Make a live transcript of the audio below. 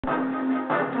Hello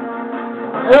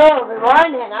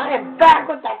everyone, and I am back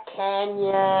with the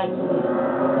canyon.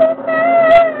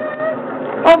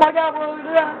 Oh my god, what are we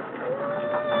doing?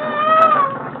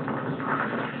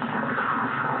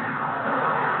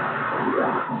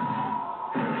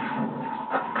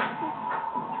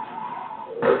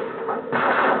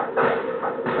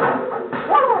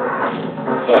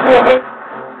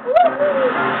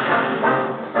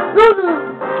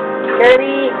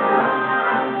 Kirby,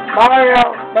 Mario,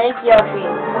 thank Yoshi.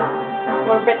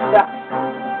 We're a bit stuck.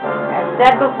 I've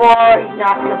said before, he's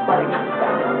not going to play.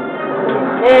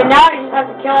 And now he just has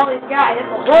to kill all these guys. It's a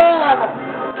whole level.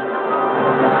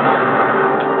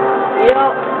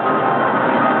 Yep.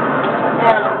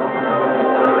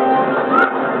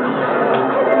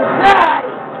 Die!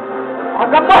 I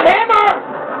got my hammer!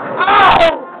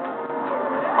 Ow!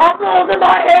 I'm holding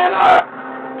my hammer!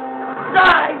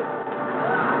 Die!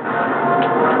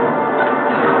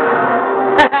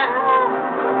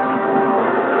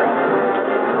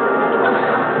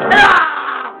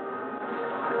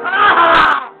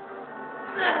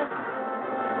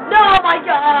 Oh my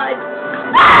god!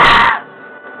 Ah!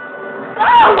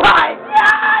 Oh my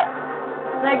god!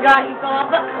 Thank god he fell off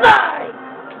the side!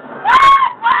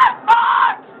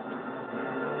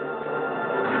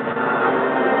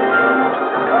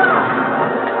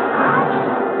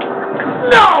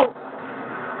 No!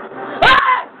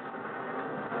 Ah!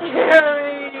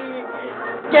 Gary!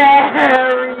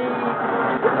 Gary!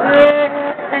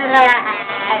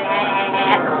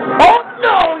 Oh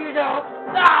no, you don't!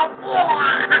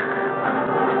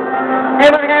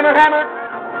 Hammer, hammer, hammer!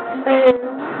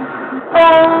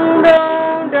 Oh, no,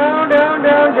 no, no,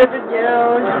 no, no, no,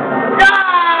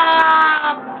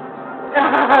 stop!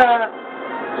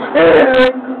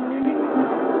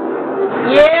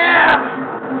 Yeah!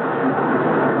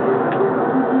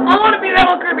 I want to be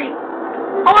Little Kirby!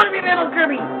 I want to be Little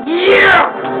Kirby! Yeah!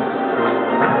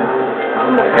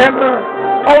 Hammer!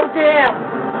 Oh, damn!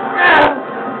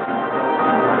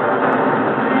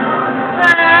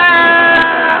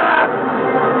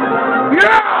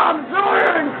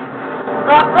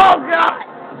 Oh god!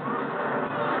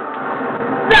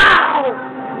 No!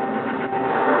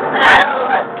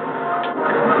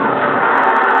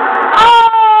 Oh!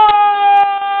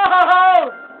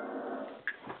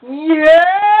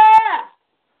 Yeah!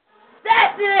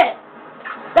 That's it!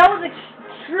 That was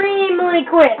extremely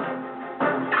quick.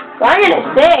 So I'm gonna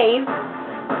save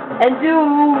and do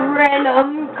random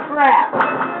crap.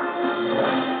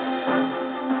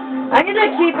 I'm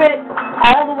gonna keep it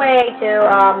all the way to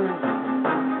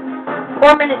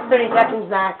 4 minutes, 30 seconds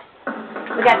max.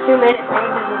 We got 2 minutes, maybe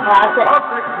this is classic.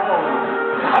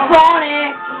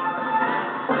 Sonic!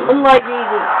 Unlike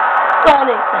easy.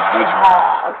 Sonic the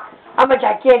Hedgehog. I'm a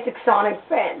gigantic Sonic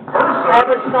fan. I have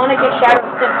a Sonic and Shadow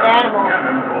stuffed animal.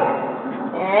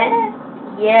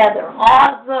 Yeah, they're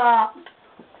awesome!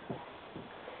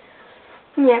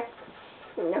 Yep.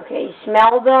 Okay,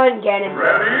 Smelda and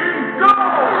Ganondorf.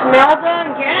 Smelda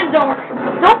and Ganondorf!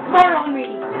 Don't fart on me,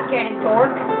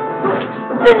 Ganondorf!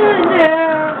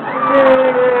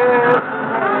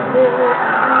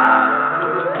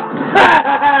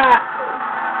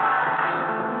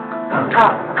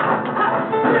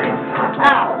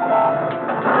 Ow.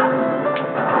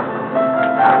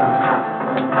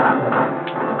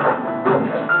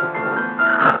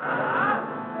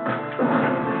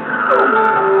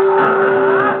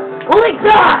 Will he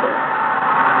die?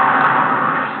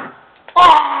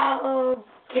 Oh,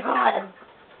 God.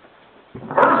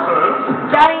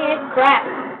 Giant crap.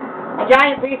 A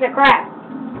giant piece of crap.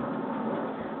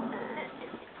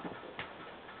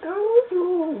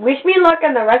 Wish me luck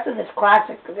on the rest of this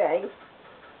classic today.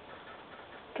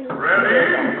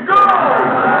 Ready, go!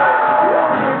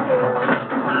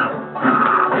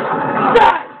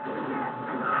 Die!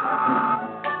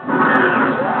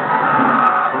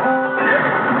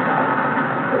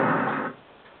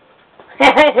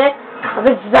 I'm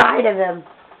inside of him.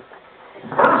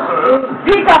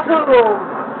 Peekaboo!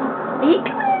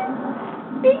 Peekaboo!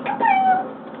 Peekaboo!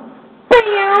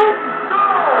 Pew!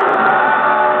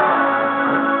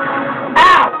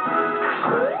 Ow!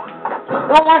 I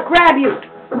don't want to grab you!